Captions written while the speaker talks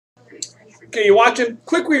Okay, you watching?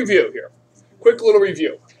 Quick review here. Quick little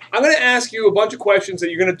review. I'm going to ask you a bunch of questions that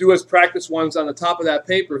you're going to do as practice ones on the top of that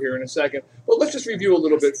paper here in a second. But let's just review a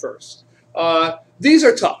little bit first. These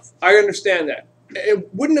are tough. I understand that.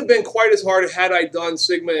 It wouldn't have been quite as hard had I done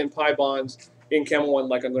sigma and pi bonds in Chem 1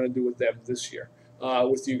 like I'm going to do with them this year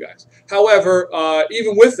with you guys. However,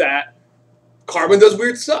 even with that, carbon does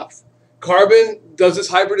weird stuff. Carbon does this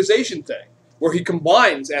hybridization thing where he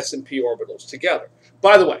combines S and P orbitals together.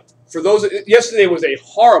 By the way, for those, yesterday was a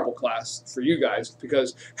horrible class for you guys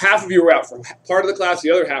because half of you were out for part of the class,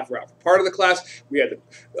 the other half were out for part of the class. We had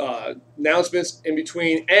the announcements in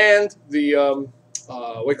between and the, what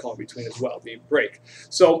do you call it between as well, the break.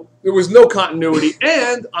 So there was no continuity.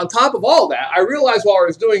 And on top of all that, I realized while I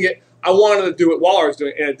was doing it, I wanted to do it while I was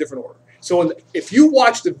doing it in a different order. So if you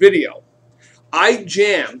watch the video, I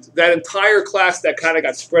jammed that entire class that kind of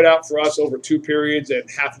got spread out for us over 2 periods, and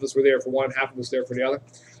half of us were there for one, half of us there for the other.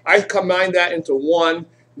 I combined that into one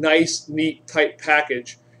nice, neat, tight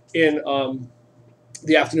package in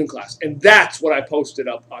the afternoon class. And that's what I posted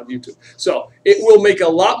up on YouTube. So it will make a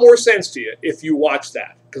lot more sense to you if you watch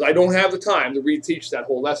that, because I don't have the time to reteach that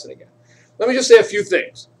whole lesson again. Let me just say a few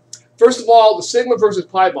things. First of all, the sigma versus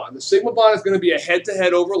pi bond. The sigma bond is going to be a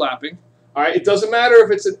head-to-head overlapping. All right, it doesn't matter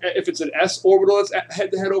if it's an s orbital that's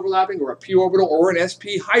head-to-head overlapping or a p orbital or an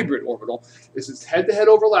sp hybrid orbital. This is head-to-head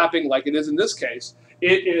overlapping like it is in this case.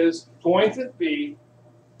 It is going to be,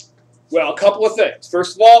 well, a couple of things.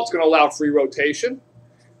 First of all, it's going to allow free rotation.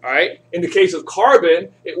 All right. In the case of carbon,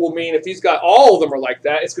 it will mean if he's got all of them are like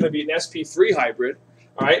that, it's going to be an sp3 hybrid.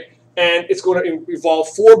 All right, and it's going to involve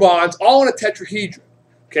 4 bonds, all in a tetrahedron.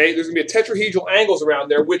 Okay, there's going to be a tetrahedral angles around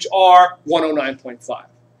there, which are 109.5.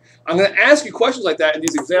 I'm going to ask you questions like that in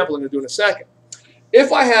these examples I'm going to do in a second.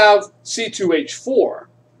 If I have C2H4,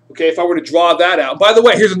 okay, if I were to draw that out. By the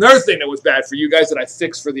way, here's another thing that was bad for you guys that I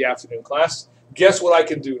fixed for the afternoon class. Guess what I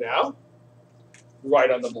can do now? Right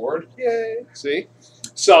on the board. Yay. See?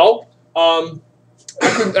 So, I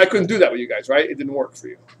couldn't do that with you guys, right? It didn't work for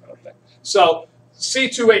you, I don't think. So,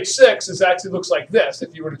 C2H6 actually looks like this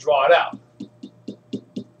if you were to draw it out.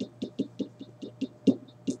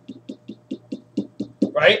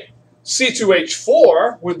 Right?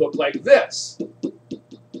 C2H4 would look like this.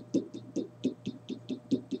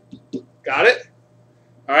 Got it?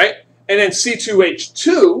 All right? And then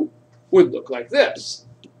C2H2 would look like this.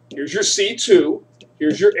 Here's your C2,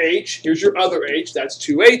 here's your H, here's your other H, that's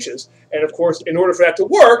 2 H's. And of course, in order for that to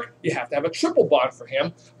work, you have to have a triple bond for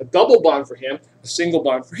him, a double bond for him, a single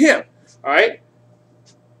bond for him. All right?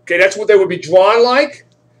 Okay, that's what they would be drawn like.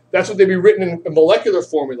 That's what they'd be written in a molecular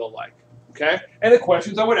formula like. Okay? And the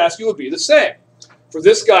questions I would ask you would be the same. For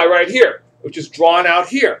this guy right here, which is drawn out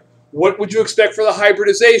here, what would you expect for the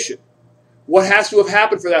hybridization? What has to have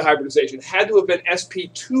happened for that hybridization? It had to have been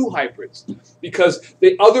sp2 hybrids, because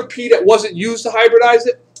the other p that wasn't used to hybridize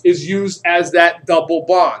it is used as that double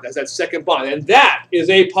bond, as that second bond. And that is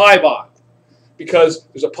a pi bond, because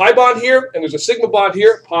there's a pi bond here and there's a sigma bond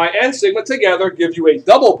here. Pi and sigma together give you a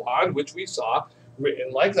double bond, which we saw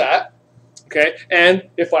written like that. Okay, and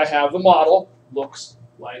if I have the model, looks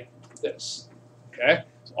like this. Okay,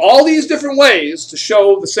 so all these different ways to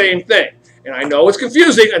show the same thing. And I know it's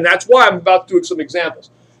confusing, and that's why I'm about to do some examples.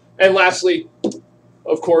 And lastly,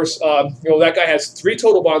 of course, that guy has 3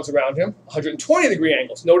 total bonds around him, 120-degree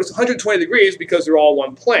angles. Notice 120 degrees because they're all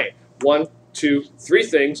one plane. 1, 2, 3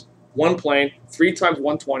 things, one plane, 3 times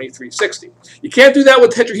 120, 360. You can't do that with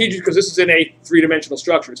tetrahedron because this is in a 3-dimensional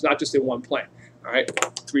structure. It's not just in one plane. All right,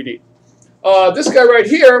 3D. This guy right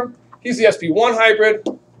here, he's the sp1 hybrid,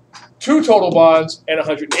 2 total bonds, and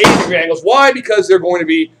 180-degree angles. Why? Because they're going to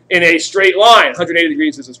be in a straight line. 180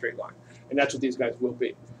 degrees is a straight line, and that's what these guys will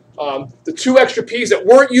be. The 2 extra p's that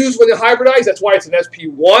weren't used when they hybridized, that's why it's an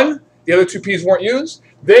sp1. The other 2 p's weren't used.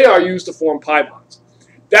 They are used to form pi bonds.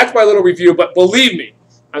 That's my little review, but believe me,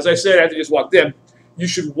 as I said after you just walked in, you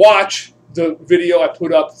should watch the video I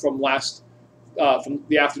put up from from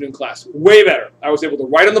the afternoon class. Way better. I was able to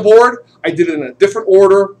write on the board. I did it in a different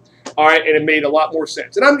order. All right, and it made a lot more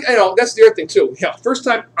sense. And that's the other thing too. Yeah, first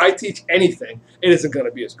time I teach anything, it isn't going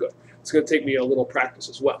to be as good. It's going to take me a little practice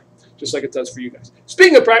as well, just like it does for you guys.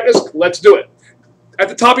 Speaking of practice, let's do it. At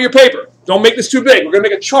the top of your paper, don't make this too big. We're going to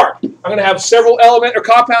make a chart. I'm going to have several element or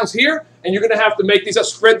compounds here, and you're going to have to make these up,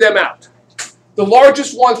 spread them out. The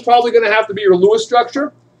largest one's probably going to have to be your Lewis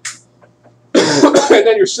structure, and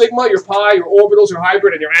then your sigma, your pi, your orbitals, your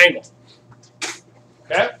hybrid, and your angle.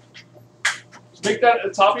 Okay? Make that at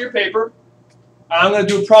the top of your paper. I'm going to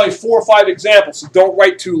do probably 4 or 5 examples, so don't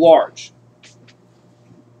write too large.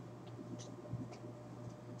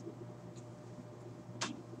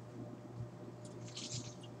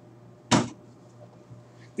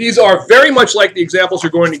 These are very much like the examples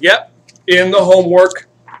you're going to get in the homework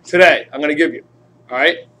today. I'm going to give you. All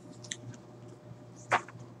right?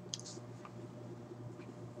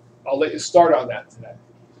 I'll let you start on that today.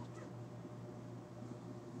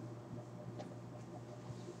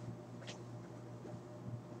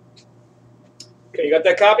 Okay, you got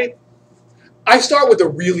that copy? I start with a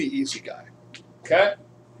really easy guy. Okay?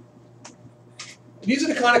 These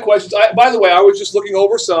are the kind of questions. By the way, I was just looking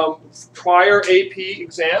over some prior AP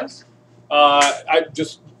exams. I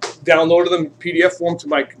just downloaded them in PDF form to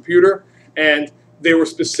my computer, and they were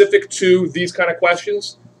specific to these kind of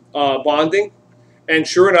questions, bonding. And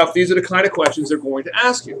sure enough, these are the kind of questions they're going to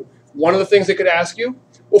ask you. One of the things they could ask you,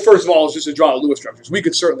 well, first of all, is just to draw Lewis structures. We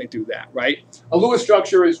could certainly do that, right? A Lewis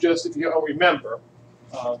structure is just, if you don't remember,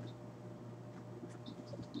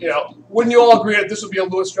 wouldn't you all agree that this would be a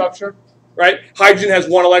Lewis structure, right? Hydrogen has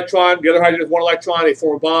one electron, the other hydrogen has one electron, they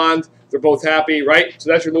form a bond, they're both happy, right? So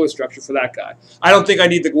that's your Lewis structure for that guy. I don't think I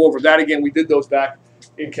need to go over that again. We did those back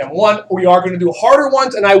in Chem 1. We are going to do harder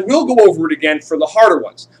ones, and I will go over it again for the harder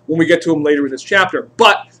ones when we get to them later in this chapter,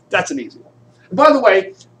 but that's an easy one. And by the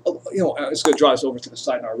way, I'm just going to draw this over to the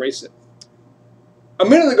side and I'll erase it. A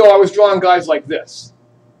minute ago, I was drawing guys like this,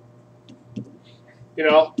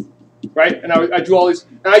 right? And I drew all these,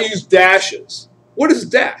 and I used dashes. What is a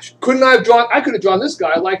dash? Couldn't I have drawn, I could have drawn this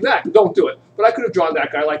guy like that. Don't do it. But I could have drawn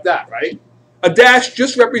that guy like that, right? A dash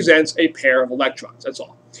just represents a pair of electrons, that's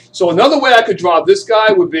all. So another way I could draw this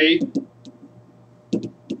guy would be,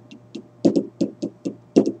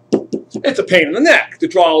 it's a pain in the neck to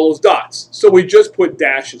draw all those dots. So we just put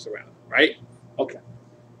dashes around, right? Okay.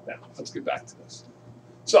 Now, let's get back to this.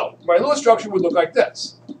 So my Lewis structure would look like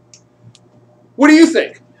this. What do you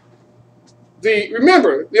think?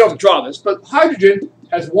 Remember, you don't have to draw this, but hydrogen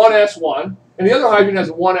has one S1, and the other hydrogen has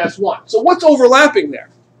a 1S1. So what's overlapping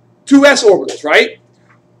there? Two S orbitals, right?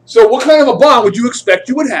 So what kind of a bond would you expect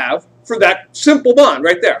you would have for that simple bond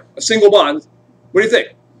right there? A single bond. What do you think?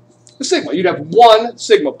 A sigma. You'd have one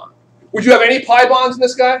sigma bond. Would you have any pi bonds in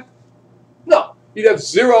this guy? No. You'd have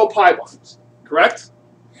 0 pi bonds, correct?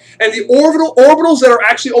 And the orbitals that are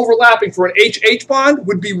actually overlapping for an HH bond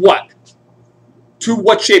would be what? Two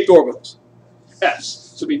what shaped orbitals?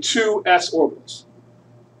 S. So it would be two S orbitals.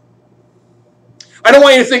 I don't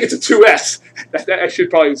want you to think it's a 2s. I should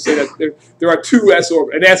probably say that there are two S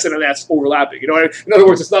orbitals, an S and an S overlapping. In other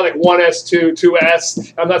words, it's not like 1s2,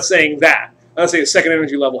 2s. I'm not saying that. I'm not saying a second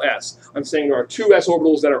energy level S. I'm saying there are two S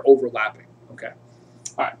orbitals that are overlapping. Okay.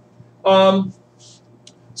 All right.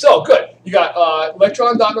 So good. You got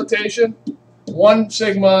electron dot notation, 1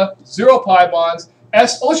 sigma, 0 pi bonds.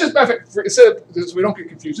 S. Let's just instead of so we don't get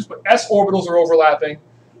confused. Just put S orbitals are overlapping.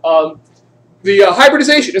 The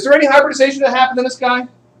hybridization. Is there any hybridization that happened in this guy?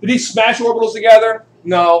 Did he smash orbitals together?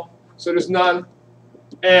 No. So there's none.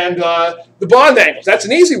 And the bond angles. That's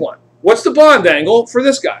an easy one. What's the bond angle for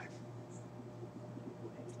this guy?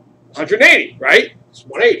 180, right? It's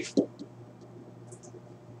 180.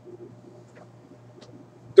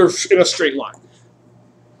 They're in a straight line.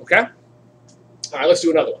 Okay? All right, let's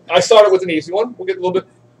do another one. I started with an easy one. We'll get a little bit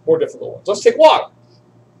more difficult ones. Let's take water.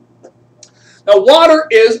 Now, water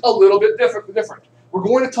is a little bit different. We're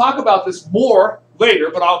going to talk about this more later,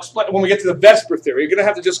 but I'll explain when we get to the Vesper theory. You're going to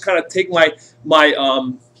have to just kind of take my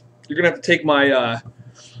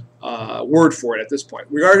word for it at this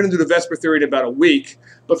point. We are going to do the Vesper theory in about a week,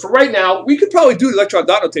 but for right now, we could probably do the electron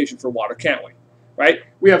dot notation for water, can't we? Right?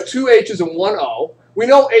 We have two H's and one O. We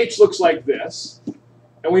know H looks like this,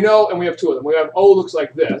 and we have two of them. We have O looks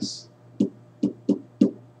like this,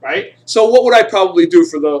 right? So what would I probably do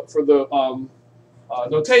for the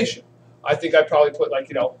notation? I think I'd probably put like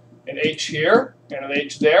an H here and an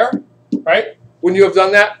H there, right? Wouldn't you have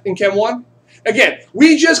done that in Chem 1? Again,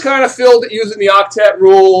 we just kind of filled it using the octet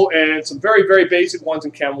rule and some very, very basic ones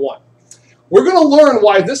in Chem 1. We're going to learn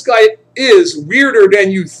why this guy is weirder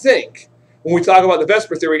than you think when we talk about the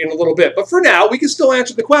Vesper theory in a little bit. But for now, we can still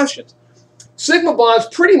answer the questions. Sigma bonds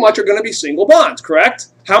pretty much are going to be single bonds, correct?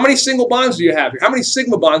 How many single bonds do you have here? How many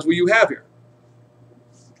sigma bonds will you have here?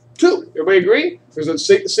 2. Everybody agree? There's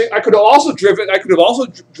I could have also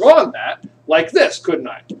drawn that like this, couldn't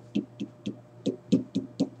I?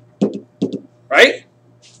 Right?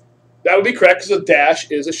 That would be correct because a dash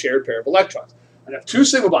is a shared pair of electrons. I'd have 2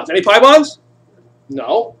 sigma bonds. Any pi bonds?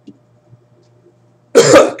 No.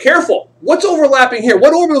 Careful. What's overlapping here?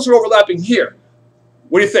 What orbitals are overlapping here?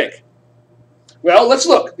 What do you think? Well, let's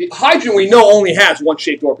look. The hydrogen we know only has one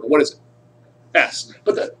shaped orbital. What is it? S.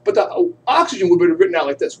 But the oxygen would be written out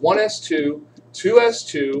like this. 1s2,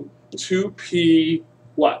 2s2, 2p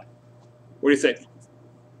what? What do you think?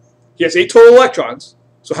 He has 8 total electrons.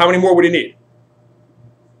 So how many more would he need?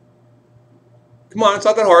 Come on, it's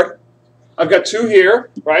not that hard. I've got 2 here,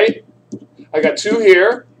 right? I got 2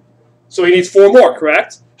 here. So he needs 4 more,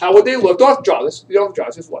 correct? How would they look? Don't have to draw this. You don't have to draw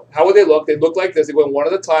this. Just one. How would they look? They'd look like this. They go in one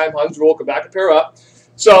at a time. Hund's rule. Come back and pair up.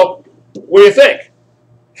 So what do you think?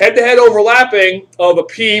 Head-to-head overlapping of a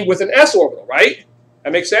p with an s orbital, right?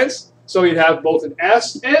 That makes sense? So you'd have both an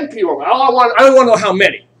s and p orbital. I don't want to know how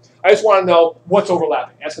many. I just want to know what's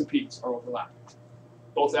overlapping. S and p's are overlapping.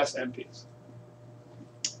 Both s and p's.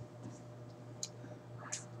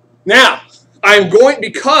 Now, I'm going,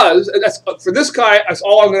 because, that's, for this guy, that's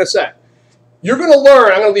all I'm going to say. You're going to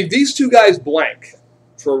learn, I'm going to leave these 2 guys blank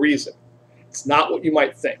for a reason. It's not what you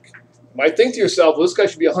might think. You might think to yourself, well, this guy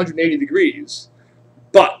should be 180 degrees.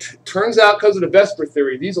 But it turns out, because of the Vesper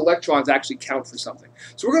theory, these electrons actually count for something.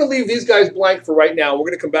 So we're going to leave these guys blank for right now. We're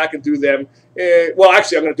going to come back and do them. Well,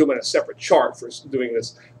 actually, I'm going to do them in a separate chart for doing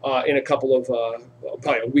this in a couple of, well,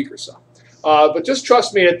 probably a week or so. But just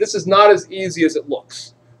trust me that this is not as easy as it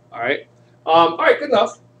looks. All right? All right, good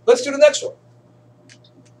enough. Let's do the next one.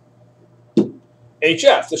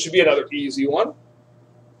 HF. This should be another easy one.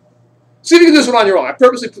 See if you can do this one on your own. I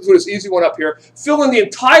purposely put this easy one up here. Fill in the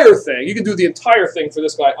entire thing. You can do the entire thing for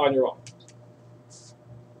this guy on your own.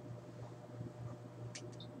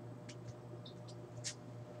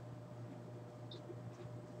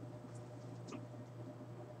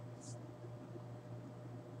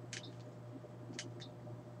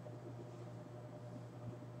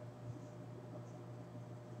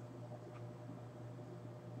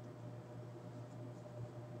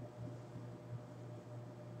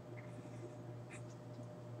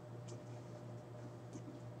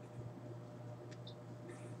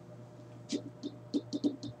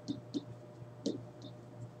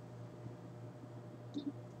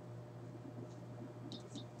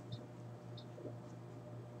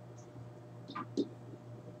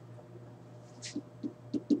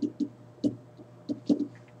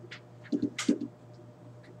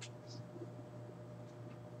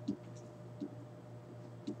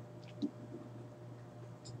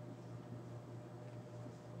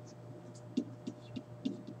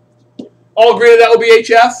 All agree that would be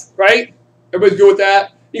HF, right? Everybody's good with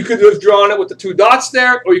that. You could have drawn it with the 2 dots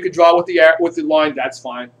there, or you could draw with the line. That's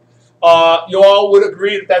fine. You all would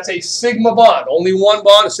agree that that's a sigma bond. Only one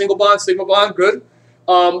bond, a single bond, sigma bond. Good.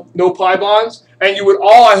 No pi bonds. And you would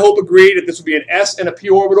all, I hope, agree that this would be an s and a p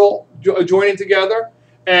orbital joining together,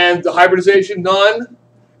 and the hybridization none,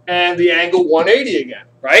 and the angle 180 again,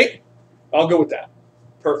 right? I'll go with that.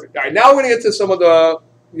 Perfect. All right, now we're going to get to some of the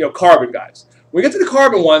carbon guys. When we get to the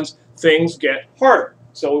carbon ones, things get harder.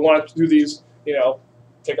 So we want to do these,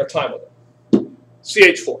 take our time with it.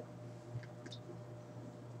 CH4.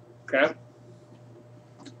 Okay?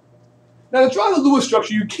 Now, to draw the Lewis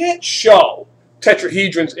structure, you can't show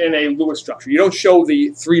tetrahedrons in a Lewis structure. You don't show the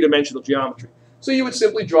 3-dimensional geometry. So you would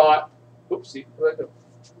simply draw it. Oopsie, what did I do?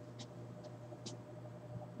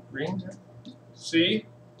 Green. C,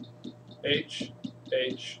 H,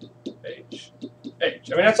 H, H,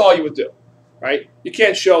 H. I mean, that's all you would do. Right? You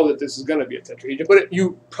can't show that this is going to be a tetrahedron, but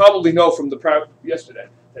you probably know from the yesterday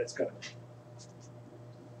that it's going to be.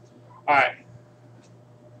 All right.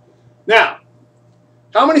 Now,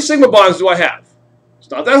 how many sigma bonds do I have?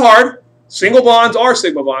 It's not that hard. Single bonds are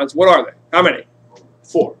sigma bonds. What are they? How many?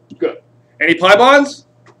 4. Good. Any pi bonds?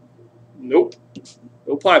 Nope.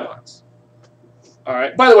 No pi bonds. All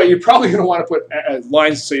right. By the way, you're probably going to want to put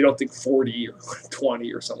lines so you don't think 40 or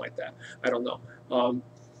 20 or something like that. I don't know.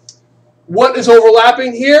 What is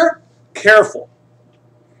overlapping here? Careful.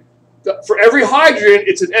 For every hydrogen,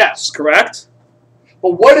 it's an S, correct?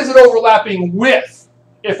 But what is it overlapping with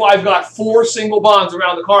if I've got 4 single bonds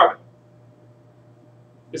around the carbon?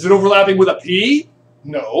 Is it overlapping with a P?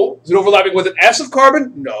 No. Is it overlapping with an S of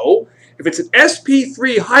carbon? No. If it's an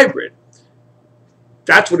sp3 hybrid,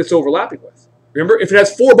 that's what it's overlapping with. Remember, if it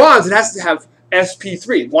has 4 bonds, it has to have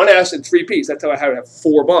sp3, 1 S and 3 Ps. That's how I have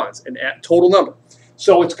 4 bonds, an total number.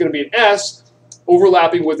 So it's going to be an S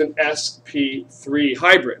overlapping with an sp3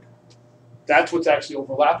 hybrid. That's what's actually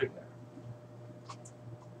overlapping there.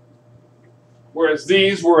 Whereas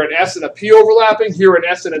these were an S and a P overlapping, here an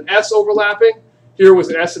S and an S overlapping, here was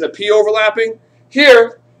an S and a P overlapping.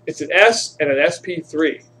 Here, it's an S and an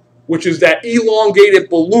sp3, which is that elongated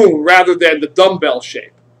balloon rather than the dumbbell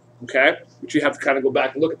shape, okay? Which you have to kind of go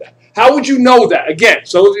back and look at that. How would you know that? Again,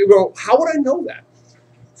 so you go, how would I know that?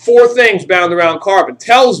 4 things bound around carbon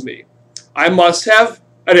tells me I must have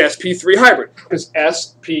an sp3 hybrid, because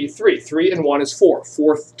sp3, 3 and 1 is 4,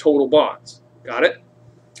 4 total bonds. Got it?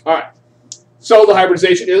 All right. So the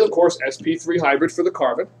hybridization is, of course, sp3 hybrid for the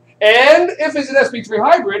carbon. And if it's an sp3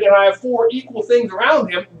 hybrid and I have 4 equal things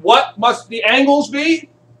around him, what must the angles be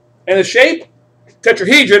and the shape?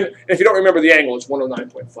 tetrahedron, and if you don't remember the angle, it's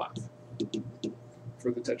 109.5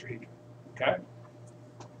 for the tetrahedron. Okay?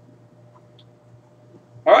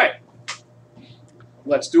 All right.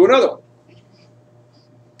 Let's do another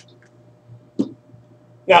one.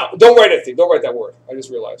 Now, don't write anything. Don't write that word. I just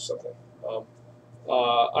realized something.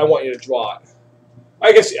 I want you to draw it.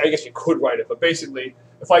 I guess you could write it, but basically,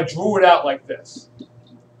 if I drew it out like this,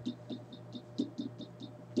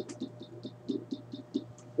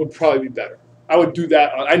 would probably be better. I would do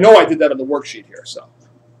that. I know I did that on the worksheet here, so.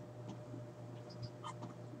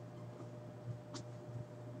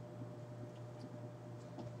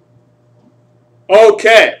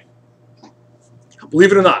 Okay.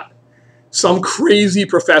 Believe it or not, some crazy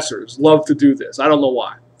professors love to do this. I don't know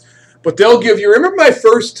why. But they'll give you, remember my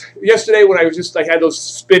first, yesterday when I had those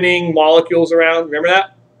spinning molecules around, remember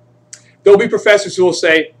that? There'll be professors who will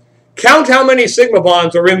say, count how many sigma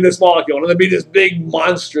bonds are in this molecule, and it'll be this big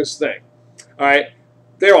monstrous thing. All right?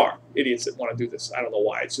 There are idiots that want to do this. I don't know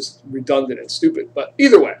why. It's just redundant and stupid. But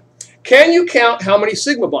either way, can you count how many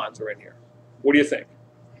sigma bonds are in here? What do you think?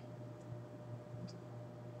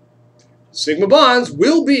 Sigma bonds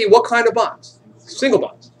will be what kind of bonds? Single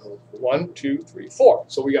bonds. 1, 2, 3, 4.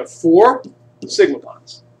 So we got 4 sigma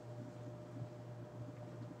bonds.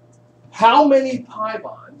 How many pi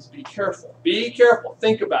bonds? Be careful. Be careful.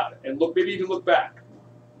 Think about it. And look, maybe even look back.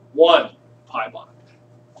 1 pi bond.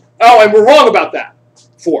 Oh, and we're wrong about that.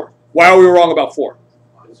 4. Why are we wrong about 4?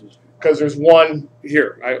 Because there's 1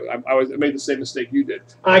 here. I made the same mistake you did.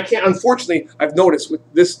 I can't. Unfortunately, I've noticed with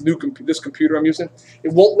this this computer I'm using,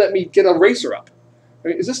 it won't let me get an eraser up. I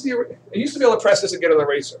mean, is this the? I used to be able to press this and get an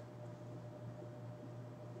eraser.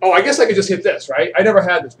 Oh, I guess I could just hit this, right? I never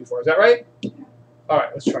had this before. Is that right? All right,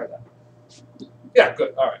 let's try that. Yeah,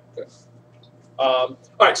 good. All right, good. All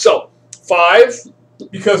right, so 5,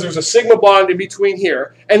 because there's a sigma bond in between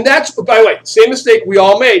here. And that's, by the way, same mistake we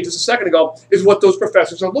all made just a second ago, is what those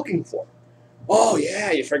professors are looking for. Oh, yeah,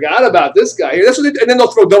 you forgot about this guy here. That's what and then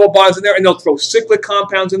they'll throw double bonds in there, and they'll throw cyclic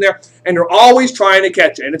compounds in there, and they're always trying to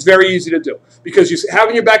catch it. And it's very easy to do, because you have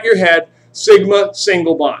in your back of your head sigma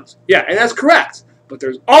single bonds. Yeah, and that's correct. But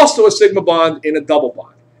there's also a sigma bond in a double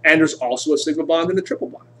bond. And there's also a sigma bond in a triple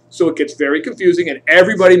bond. So it gets very confusing, and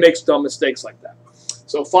everybody makes dumb mistakes like that.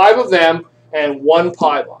 So 5 of them and 1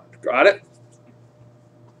 pi bond. Got it?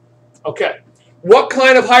 Okay. What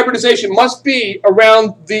kind of hybridization must be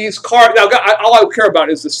around these carbons? Now, all I care about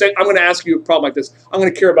is the center. I'm going to ask you a problem like this. I'm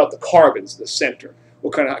going to care about the carbons, the center.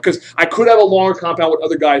 What kind of? Because I could have a longer compound with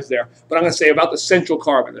other guys there, but I'm going to say about the central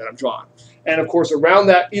carbon that I'm drawing. And of course, around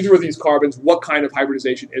that, either of these carbons, what kind of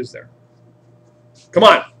hybridization is there? Come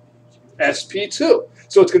on. sp2.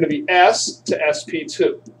 So it's going to be S to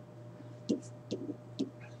sp2.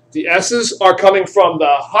 The S's are coming from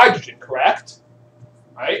the hydrogen, correct?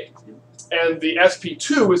 Right? And the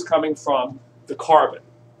sp2 is coming from the carbon.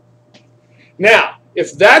 Now,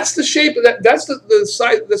 if that's the shape of that, that's the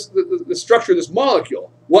size, the structure of this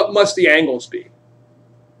molecule, what must the angles be?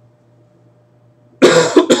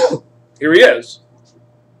 Here he is.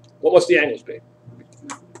 What must the angles be?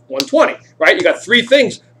 120, right? You got 3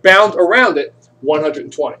 things bound around it,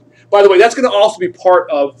 120. By the way, that's going to also be part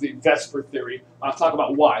of the Vesper theory. I'll talk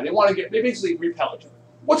about why. They basically repel each other.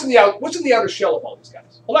 What's in the outer shell of all these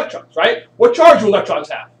guys? Electrons, right? What charge do electrons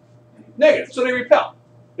have? Negative. So they repel.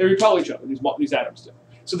 They repel each other, these atoms do.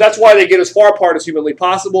 So that's why they get as far apart as humanly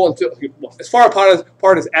possible, as far apart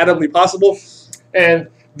as atomically possible, and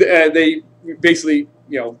they basically,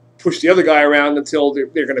 push the other guy around until they're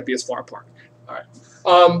going to be as far apart. All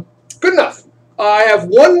right. Good enough. I have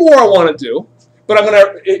one more I want to do, but I'm going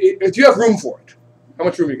to, if you have room for it. How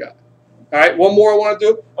much room you got? All right, one more I want to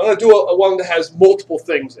do. I'm going to do a one that has multiple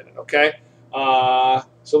things in it, okay?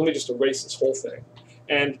 So let me just erase this whole thing.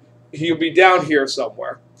 And he'll be down here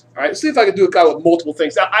somewhere. All right, let's see if I can do a guy with multiple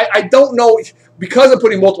things. Now, I don't know, because I'm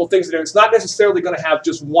putting multiple things in there, it's not necessarily going to have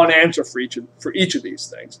just one answer for each of these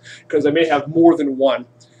things, because I may have more than one.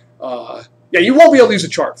 Yeah, you won't be able to use a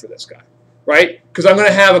chart for this guy, right? Because I'm going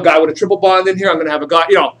to have a guy with a triple bond in here. I'm going to have a guy,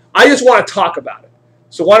 I just want to talk about it.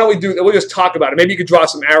 So why don't we do that? We'll just talk about it. Maybe you could draw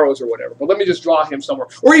some arrows or whatever. But let me just draw him somewhere.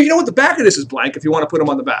 Or you know what? The back of this is blank if you want to put him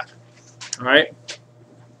on the back. All right?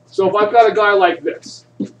 So if I've got a guy like this.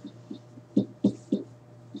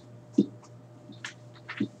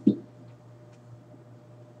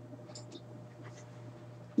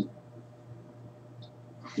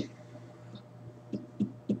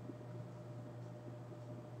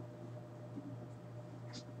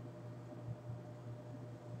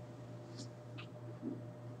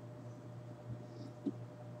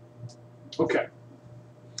 Okay.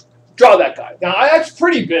 draw that guy. Now, that's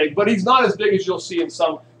pretty big, but he's not as big as you'll see in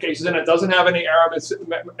some cases, and it doesn't have any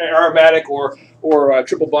aromatic or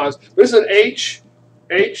triple bonds. This is an H,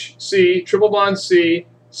 C, triple bond C,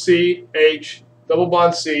 C, H, double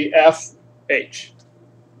bond C, F, H.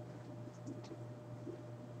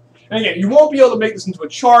 And again, you won't be able to make this into a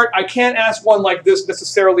chart. I can't ask one like this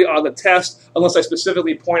necessarily on the test unless I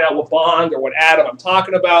specifically point out what bond or what atom I'm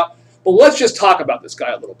talking about. But let's just talk about this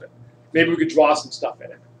guy a little bit. Maybe we could draw some stuff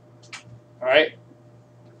in it. All right?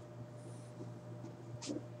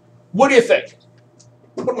 What do you think?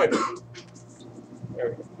 What am I doing? There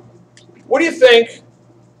we go. What do you think?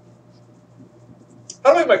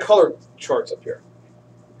 How do I have my color charts up here?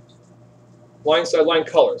 Line side line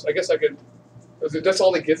colors. I guess I could. That's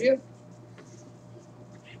all they give you?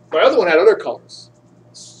 My other one had other colors.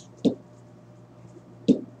 Do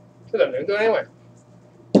it anyway.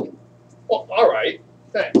 Well, all right.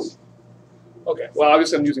 Thanks. Okay. Well,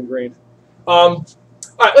 obviously I'm using green. All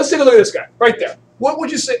right. Let's take a look at this guy right there. What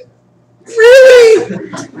would you say?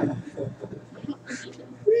 Really?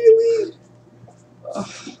 Really? All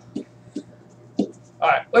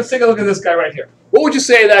right. Let's take a look at this guy right here. What would you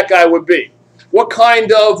say that guy would be? What kind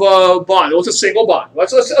of bond? Well, it's a single bond.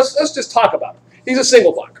 Let's just talk about it. He's a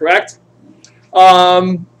single bond, correct?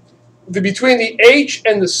 Between the H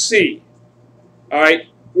and the C, all right,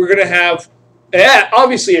 we're going to have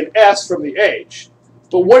obviously an S from the H.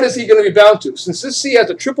 But what is he going to be bound to? Since this C has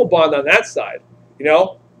a triple bond on that side, you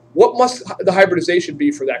know, what must the hybridization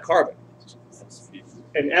be for that carbon?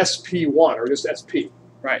 An SP1 or just SP,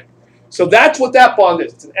 right? So that's what that bond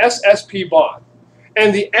is. It's an SSP bond.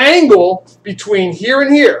 And the angle between here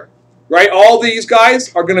and here, right, all these guys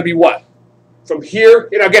are going to be what? From here,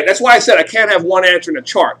 you know, again, that's why I said I can't have one answer in a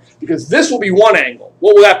chart, because this will be one angle.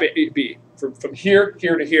 What will that be? From here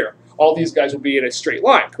to here. All these guys will be in a straight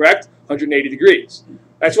line, correct? 180 degrees.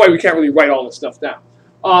 That's why we can't really write all this stuff down.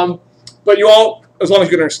 But you all, as long as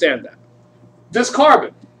you can understand that. This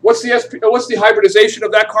carbon, what's the hybridization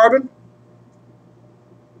of that carbon?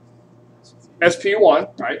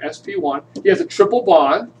 SP1, right? SP1. He has a triple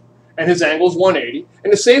bond, and his angle is 180.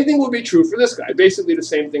 And the same thing will be true for this guy. Basically the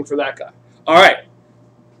same thing for that guy. All right.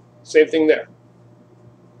 Same thing there.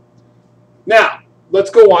 Now,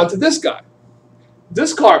 let's go on to this guy.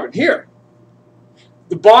 This carbon here.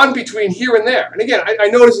 The bond between here and there. And again, I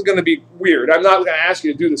know this is going to be weird. I'm not going to ask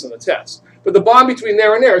you to do this on the test. But the bond between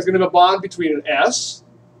there and there is going to be a bond between an S,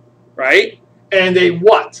 right, and a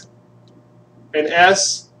what? An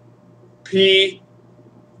S. P,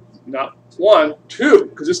 not 1, 2,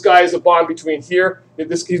 because this guy is a bond between here,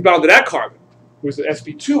 he's bound to that carbon, who's the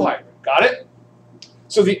sp2 hybrid. Got it?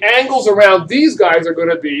 So the angles around these guys are going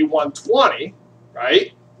to be 120,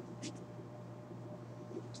 right?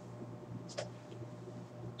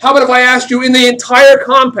 How about if I asked you in the entire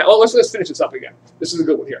compound? Oh, let's finish this up again. This is a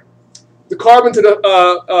good one here. The carbon to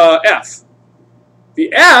the F.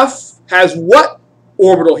 The F has what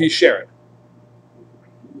orbital he's sharing?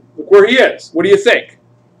 Look where he is. What do you think?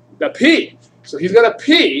 The P. So he's got a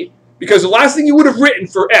P, because the last thing you would have written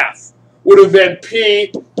for F would have been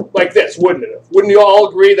P like this, wouldn't it? Wouldn't you all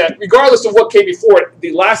agree that regardless of what came before it,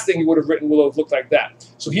 the last thing you would have written would have looked like that?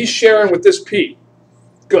 So he's sharing with this P.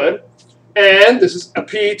 Good. And this is a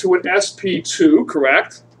P to an sp2,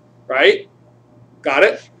 correct? Right? Got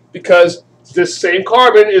it? Because this same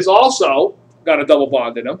carbon is also got a double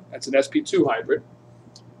bond in him. That's an sp2 hybrid.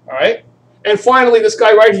 All right? And finally, this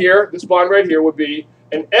guy right here, this bond right here, would be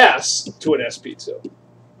an S to an sp2.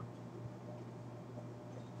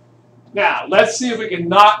 Now, let's see if we can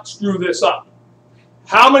not screw this up.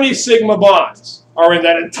 How many sigma bonds are in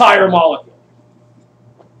that entire molecule?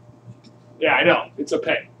 Yeah, I know. It's a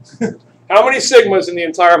pain. How many sigmas in the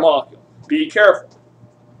entire molecule? Be careful.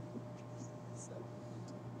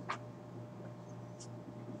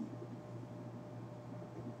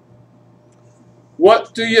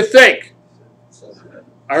 What do you think?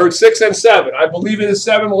 I heard 6 and 7. I believe it is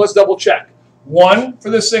 7, but let's double check. 1 for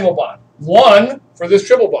this single bond. 1 for this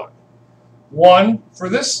triple bond. 1 for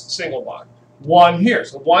this single bond. 1 here.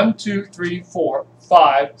 So 1, 2, 3, 4,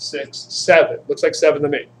 5, 6, 7. Looks like 7 to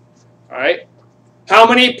me. All right. How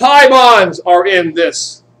many pi bonds are in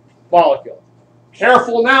this molecule?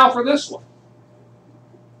 Careful now for this one.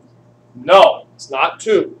 No, it's not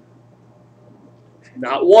 2.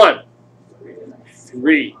 Not 1.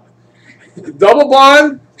 3. The double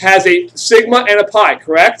bond has a sigma and a pi,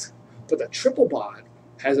 correct? But the triple bond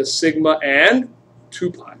has a sigma and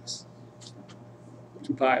 2 pi's.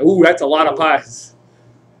 2 pi. Ooh, that's a lot of pi's.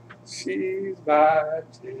 She's my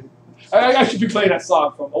chin. I should be playing that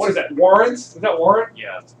song from, what is that, Warrant? Is that Warrant?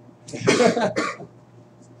 Yeah.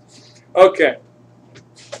 Okay.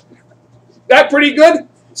 That pretty good?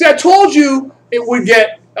 See, I told you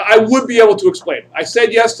I would be able to explain it. I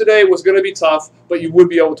said yesterday it was going to be tough, but you would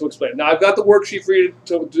be able to explain it. Now, I've got the worksheet for you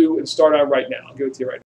to do and start on right now. I'll give it to you right now.